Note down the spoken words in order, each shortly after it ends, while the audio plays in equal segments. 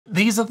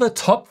These are the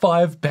top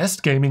 5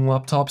 best gaming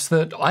laptops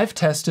that I've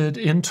tested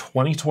in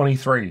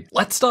 2023.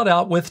 Let's start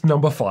out with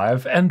number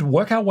 5 and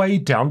work our way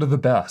down to the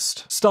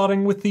best,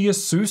 starting with the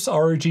Asus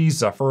ROG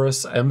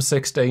Zephyrus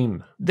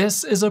M16.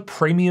 This is a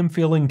premium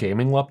feeling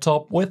gaming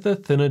laptop with a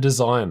thinner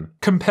design.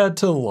 Compared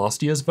to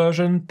last year's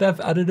version, they've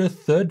added a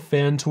third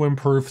fan to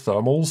improve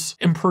thermals,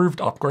 improved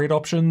upgrade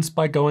options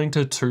by going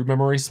to 2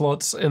 memory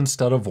slots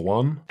instead of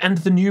 1, and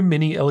the new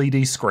mini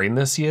LED screen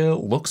this year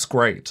looks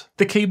great.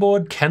 The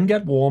keyboard can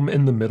get warm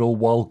in the middle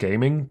while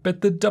gaming,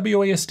 but the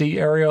WASD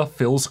area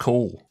feels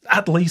cool,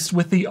 at least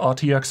with the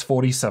RTX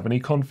 4070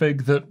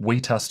 config that we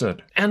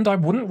tested. And I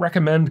wouldn't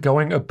recommend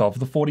going above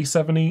the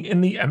 4070 in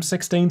the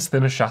M16's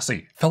thinner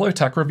chassis. Fellow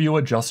tech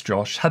reviewer Just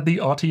Josh had the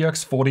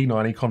RTX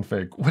 4090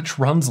 config, which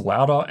runs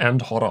louder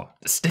and hotter.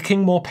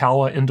 Sticking more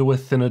power into a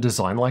thinner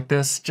design like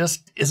this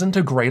just isn't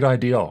a great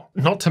idea.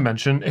 Not to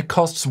mention, it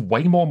costs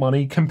way more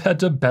money compared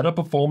to better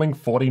performing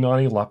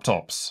 4090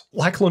 laptops,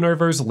 like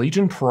Lenovo's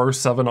Legion Pro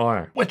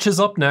 7i, which is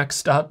up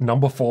next at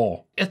number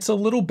 4. It's a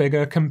little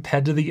bigger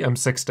compared to the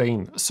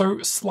M16,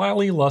 so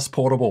slightly less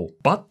portable,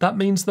 but that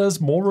means there's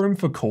more room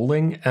for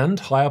cooling and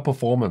higher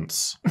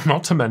performance.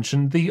 Not to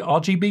mention the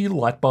RGB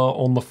light bar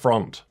on the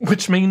front,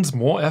 which means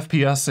more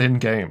FPS in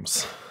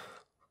games.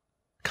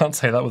 Can't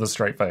say that with a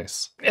straight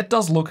face. It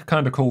does look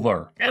kinda cool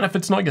though, and if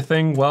it's not your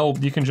thing, well,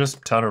 you can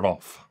just turn it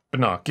off. But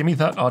nah, give me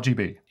that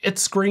RGB.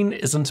 Its screen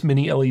isn't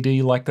mini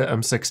LED like the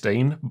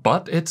M16,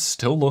 but it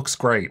still looks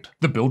great.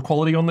 The build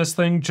quality on this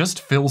thing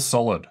just feels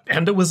solid.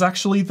 And it was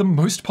actually the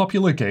most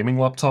popular gaming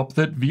laptop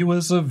that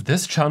viewers of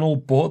this channel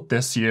bought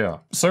this year.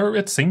 So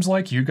it seems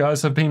like you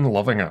guys have been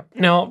loving it.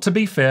 Now, to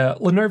be fair,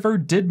 Lenovo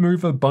did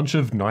move a bunch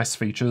of nice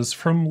features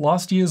from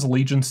last year's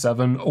Legion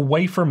 7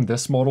 away from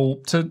this model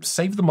to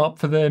save them up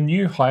for their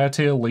new higher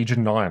tier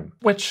Legion 9,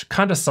 which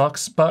kinda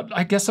sucks, but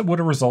I guess it would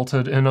have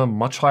resulted in a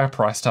much higher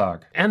price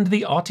tag. And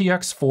the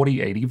RTX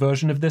 4080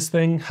 version of this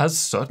thing has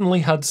certainly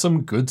had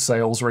some good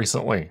sales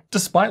recently.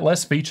 Despite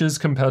less features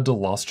compared to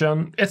last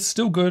gen, it's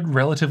still good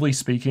relatively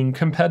speaking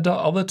compared to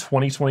other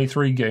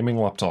 2023 gaming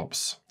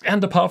laptops.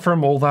 And apart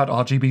from all that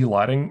RGB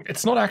lighting,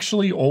 it's not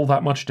actually all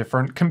that much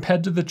different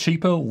compared to the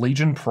cheaper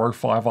Legion Pro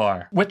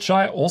 5i, which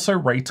I also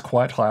rate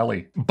quite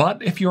highly.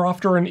 But if you're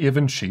after an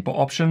even cheaper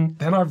option,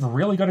 then I've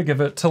really got to give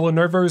it to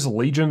Lenovo's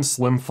Legion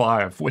Slim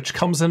 5, which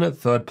comes in at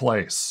 3rd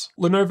place.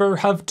 Lenovo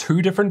have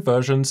 2 different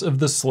versions of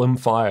the Slim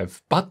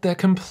 5, but they're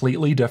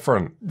completely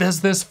different.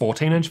 There's this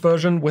 14-inch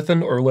version with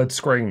an OLED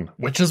screen,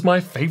 which is my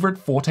favorite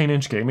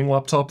 14-inch gaming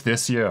laptop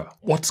this year.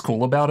 What's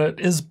cool about it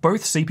is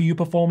both CPU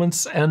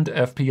performance and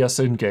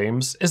FPS in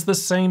games is the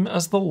same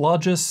as the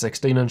larger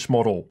 16-inch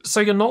model, so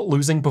you're not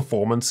losing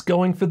performance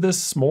going for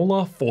this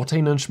smaller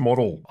 14-inch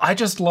model. I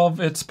just love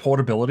its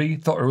portability,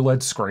 the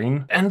OLED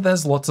screen, and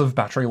there's lots of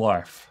battery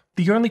life.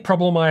 The only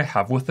problem I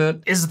have with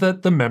it is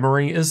that the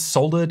memory is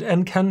soldered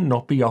and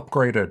cannot be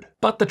upgraded.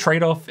 But the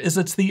trade-off is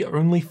it's the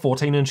only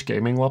 14-inch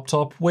gaming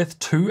laptop with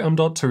 2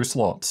 M.2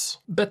 slots.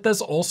 But there's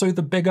also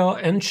the bigger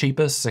and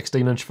cheaper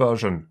 16-inch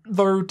version.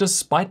 Though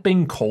despite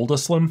being called a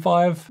Slim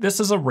 5, this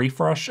is a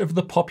refresh of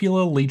the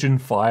popular Legion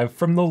 5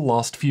 from the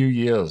last few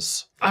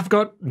years. I've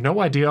got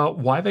no idea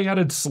why they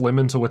added Slim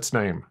into its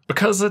name,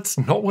 because it's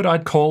not what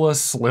I'd call a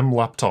slim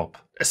laptop,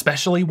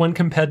 especially when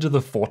compared to the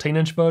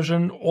 14-inch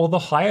version or the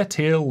higher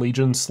tier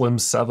Legion Slim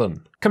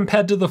 7.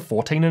 Compared to the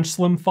 14-inch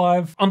Slim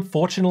 5,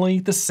 unfortunately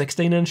the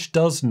 16-inch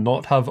does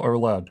not have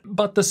OLED,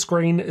 but the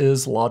screen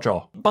is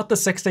larger. But the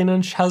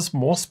 16-inch has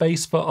more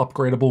space for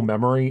upgradable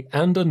memory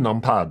and a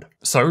numpad,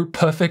 so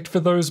perfect for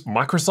those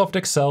Microsoft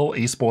Excel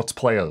esports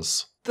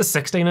players. The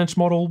 16-inch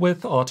model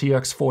with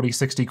RTX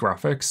 4060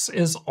 graphics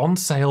is on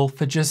sale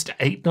for just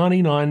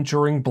 $899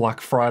 during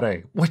Black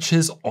Friday, which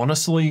is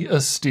honestly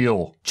a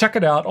steal. Check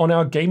it out on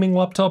our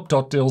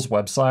gaminglaptop.deals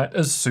website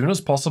as soon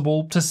as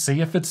possible to see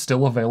if it's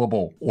still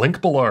available.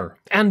 Link below.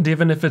 And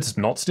even if it's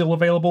not still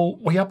available,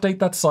 we update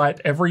that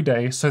site every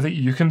day so that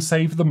you can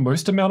save the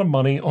most amount of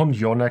money on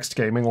your next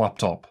gaming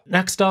laptop.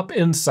 Next up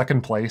in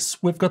 2nd place,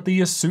 we've got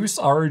the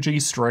Asus ROG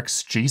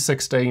Strix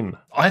G16.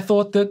 I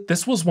thought that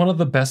this was one of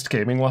the best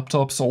gaming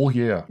laptops all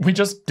year. We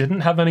just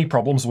didn't have any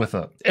problems with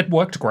it. It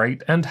worked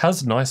great and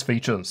has nice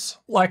features,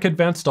 like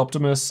Advanced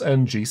Optimus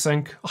and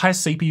G-Sync, high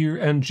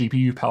CPU and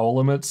GPU power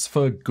limits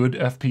for good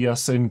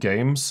FPS in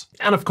games,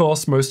 and of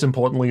course, most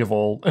importantly of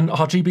all, an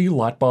RGB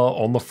light bar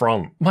on the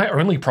front. My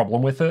only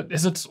problem with it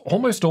is it's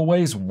almost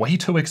always way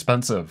too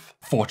expensive.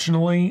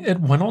 Fortunately,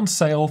 it went on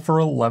sale for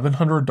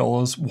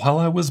 $1,100 while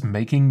I was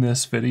making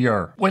this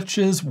video, which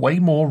is way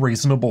more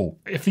reasonable.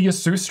 If the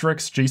Asus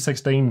Strix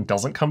G16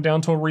 doesn't come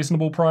down to a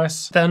reasonable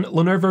price, then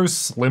Lenovo's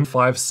slim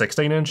 5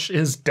 16-inch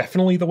is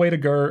definitely the way to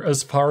go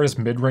as far as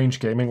mid-range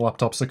gaming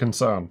laptops are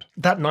concerned.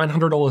 That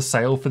 $900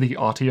 sale for the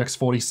RTX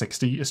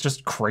 4060 is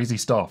just crazy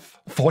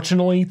stuff.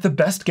 Fortunately, the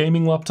best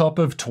gaming laptop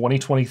of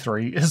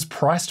 2023 is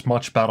priced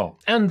much better,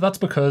 and that's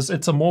because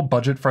it's a more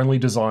budget-friendly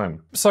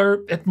design.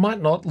 So it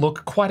might not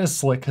look quite as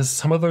slick as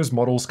some of those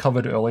models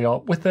covered earlier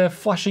with their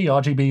flashy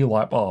RGB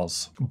light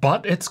bars,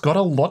 but it's got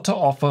a lot to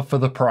offer for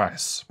the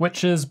price,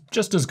 which is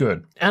just as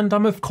good. And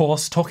I'm of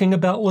course talking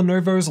about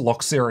Lenovo's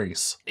Lock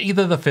series,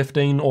 either the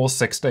 15 or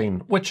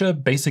 16, which are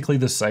basically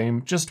the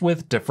same, just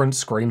with different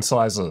screen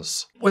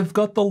sizes. We've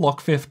got the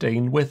Lock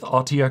 15 with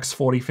RTX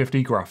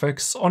 4050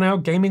 graphics on our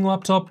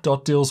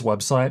GamingLaptop.deals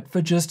website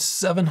for just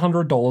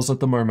 $700 at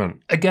the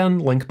moment. Again,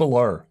 link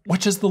below,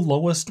 which is the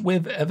lowest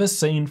we've ever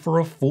seen for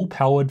a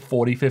full-powered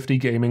 4050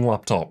 gaming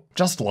laptop.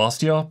 Just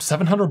last year,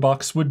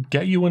 $700 would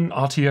get you an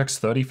RTX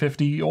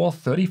 3050 or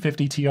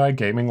 3050 Ti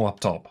gaming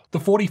laptop. The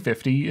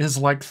 4050 is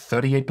like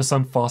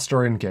 38%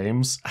 faster in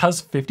games,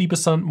 has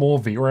 50% more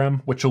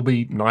VRAM, which will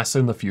be nice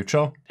in the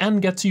future,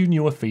 and gets you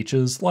newer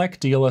features like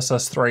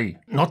DLSS 3.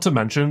 Not to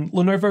mention,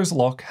 Lenovo's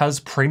Lock has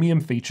premium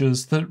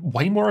features that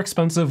way more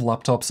expensive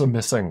laptops are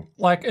missing,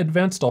 like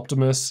Advanced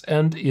Optimus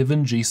and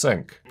even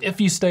G-Sync, if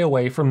you stay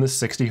away from the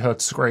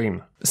 60Hz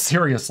screen.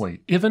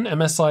 Seriously, even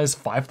MSI's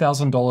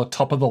 $5,000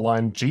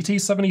 top-of-the-line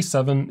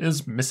GT77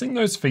 is missing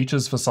those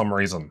features for some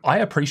reason. I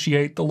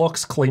appreciate the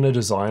Lock's cleaner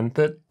design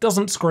that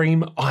doesn't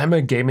scream, "I'm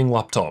a gaming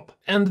laptop,"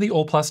 and the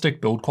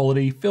all-plastic build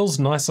quality feels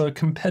nicer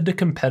compared to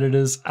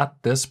competitors at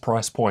this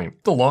price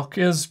point. The Lock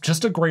is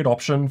just a great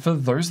option for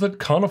those that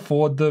can't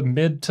afford the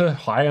mid to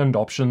high-end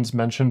options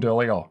mentioned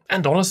earlier.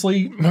 And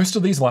honestly, most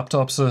of these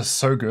laptops are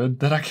so good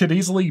that I could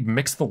easily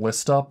mix the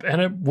list up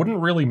and it wouldn't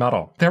really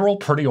matter. They're all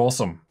pretty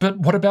awesome. But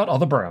what about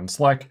other brands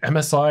like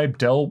MSI,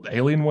 Dell,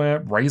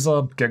 Alienware,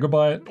 Razer,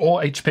 Gigabyte,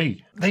 or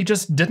HP? They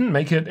just didn't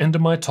make it into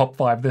my top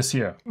 5 this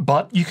year.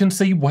 But you can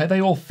see where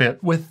they all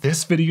fit with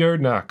this video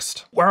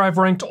next, where I've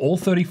ranked all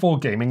 34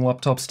 gaming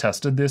laptops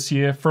tested this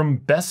year from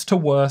best to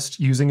worst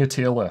using a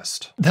tier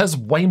list. There's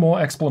way more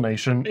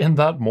explanation in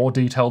that more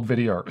detailed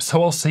video,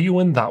 so I'll see you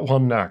in that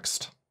one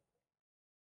next.